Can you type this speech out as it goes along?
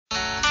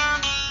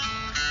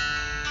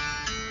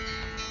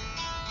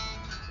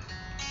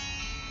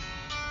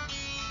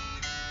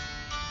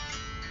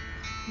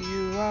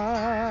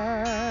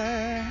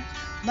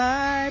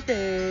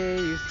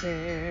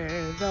pair,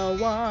 the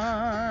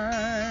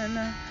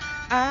one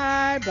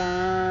I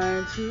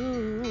bind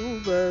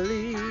to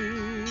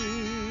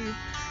believe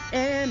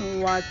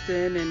in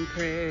Watson and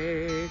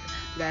Crick,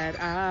 that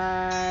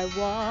I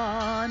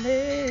want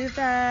it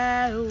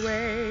that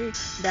way,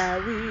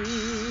 that we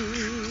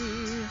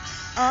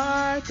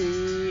are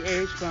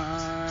 3H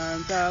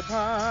bonds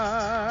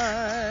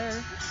apart,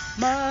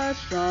 much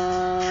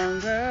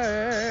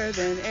stronger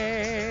than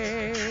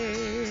A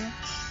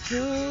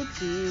to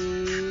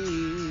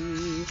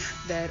T,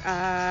 that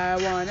I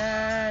want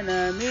an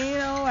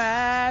amino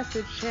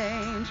acid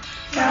change.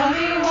 Tell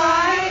me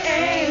why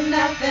ain't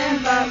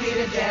nothing but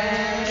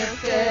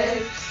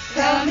mutagenesis.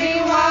 Tell me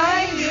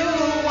why you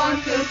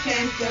want to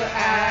change to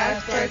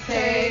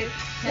aspartate.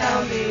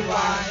 Tell me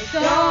why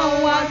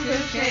don't want to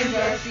change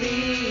your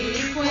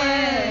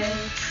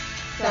sequence.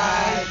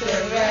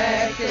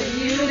 Directed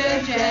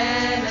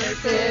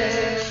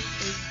Mutagenesis.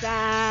 Is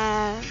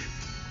that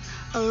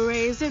a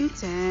raise in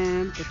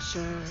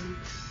temperature,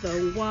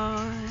 the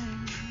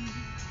one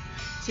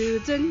to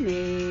the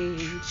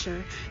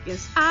nature?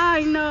 Yes,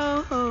 I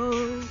know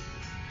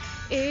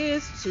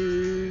it's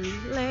too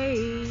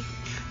late.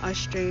 Our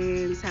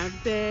strains have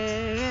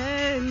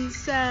been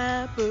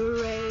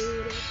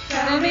separated.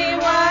 Tell me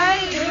why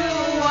you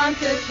want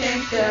to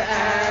change to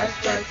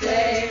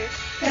aspartate.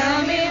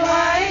 Tell me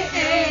why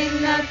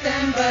ain't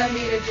nothing but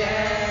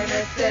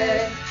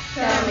mutagenesis.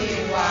 Tell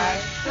me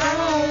why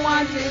don't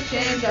want to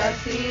change our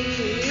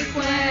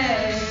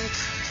sequence.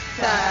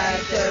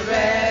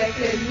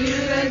 Directed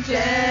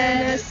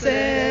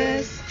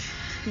mutagenesis.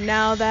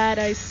 Now that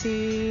I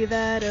see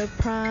that a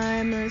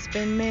primer's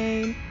been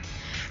made,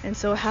 and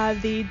so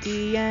have the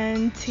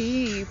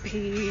DNTPs.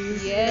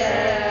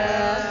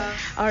 Yeah.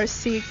 Our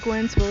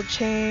sequence will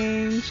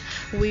change,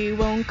 we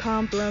won't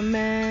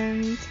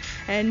complement,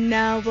 and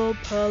now we'll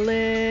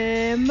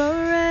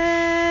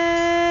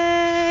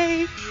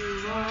polymerase.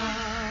 You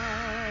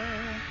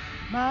are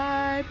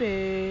my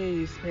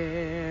base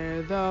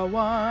pair, the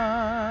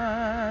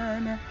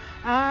one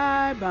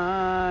I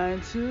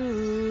bind to.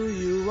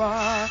 You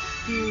are.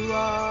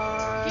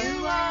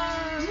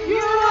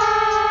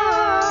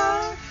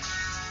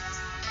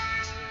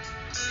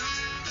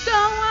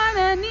 Don't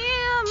wanna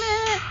kneel me.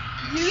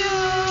 You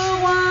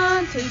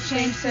want to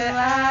change to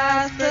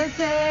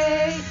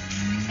aspartate.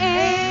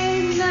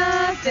 Ain't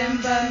nothing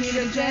but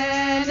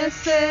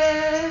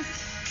mutagenesis.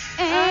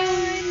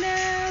 I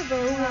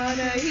never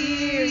wanna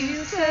hear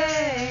you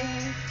say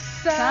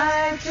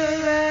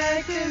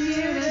directed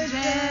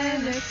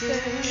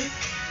mutagenesis.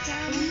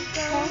 Tell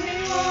me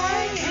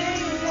why you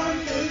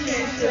want to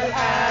change to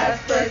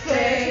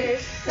aspartate.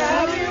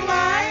 Tell me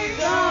why you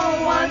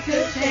don't want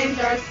to change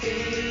our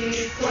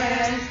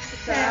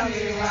sequence. Tell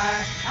me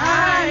why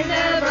I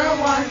never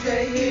want to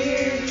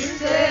hear you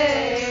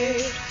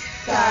say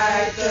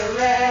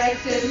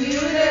directed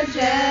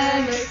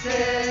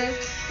mutagenesis.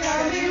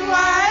 Tell me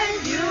why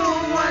you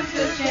want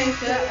to change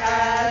to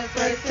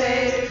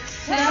aspartate.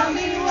 Tell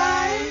me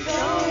why you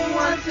don't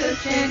want to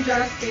change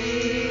our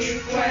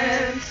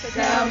sequence.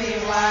 Tell me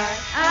why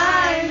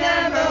I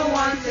never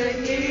want to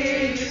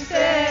hear you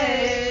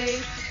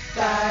say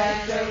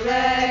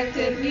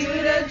directed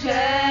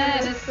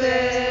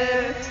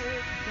mutagenesis.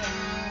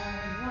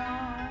 Don't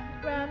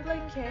want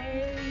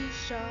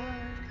replication.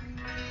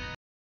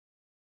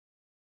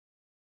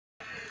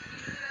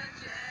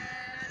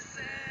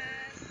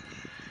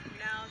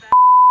 Now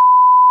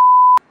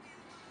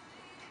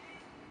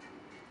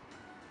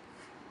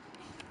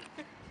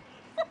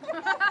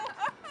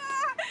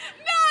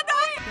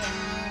that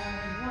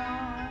don't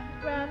want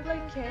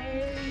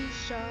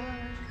replication.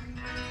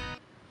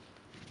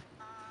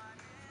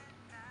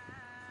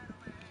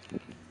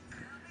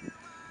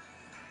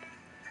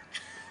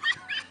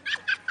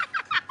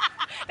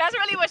 That's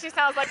really what she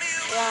sounds like. 1,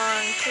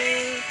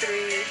 2,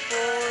 3,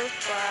 4,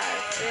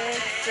 5,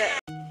 6, 7.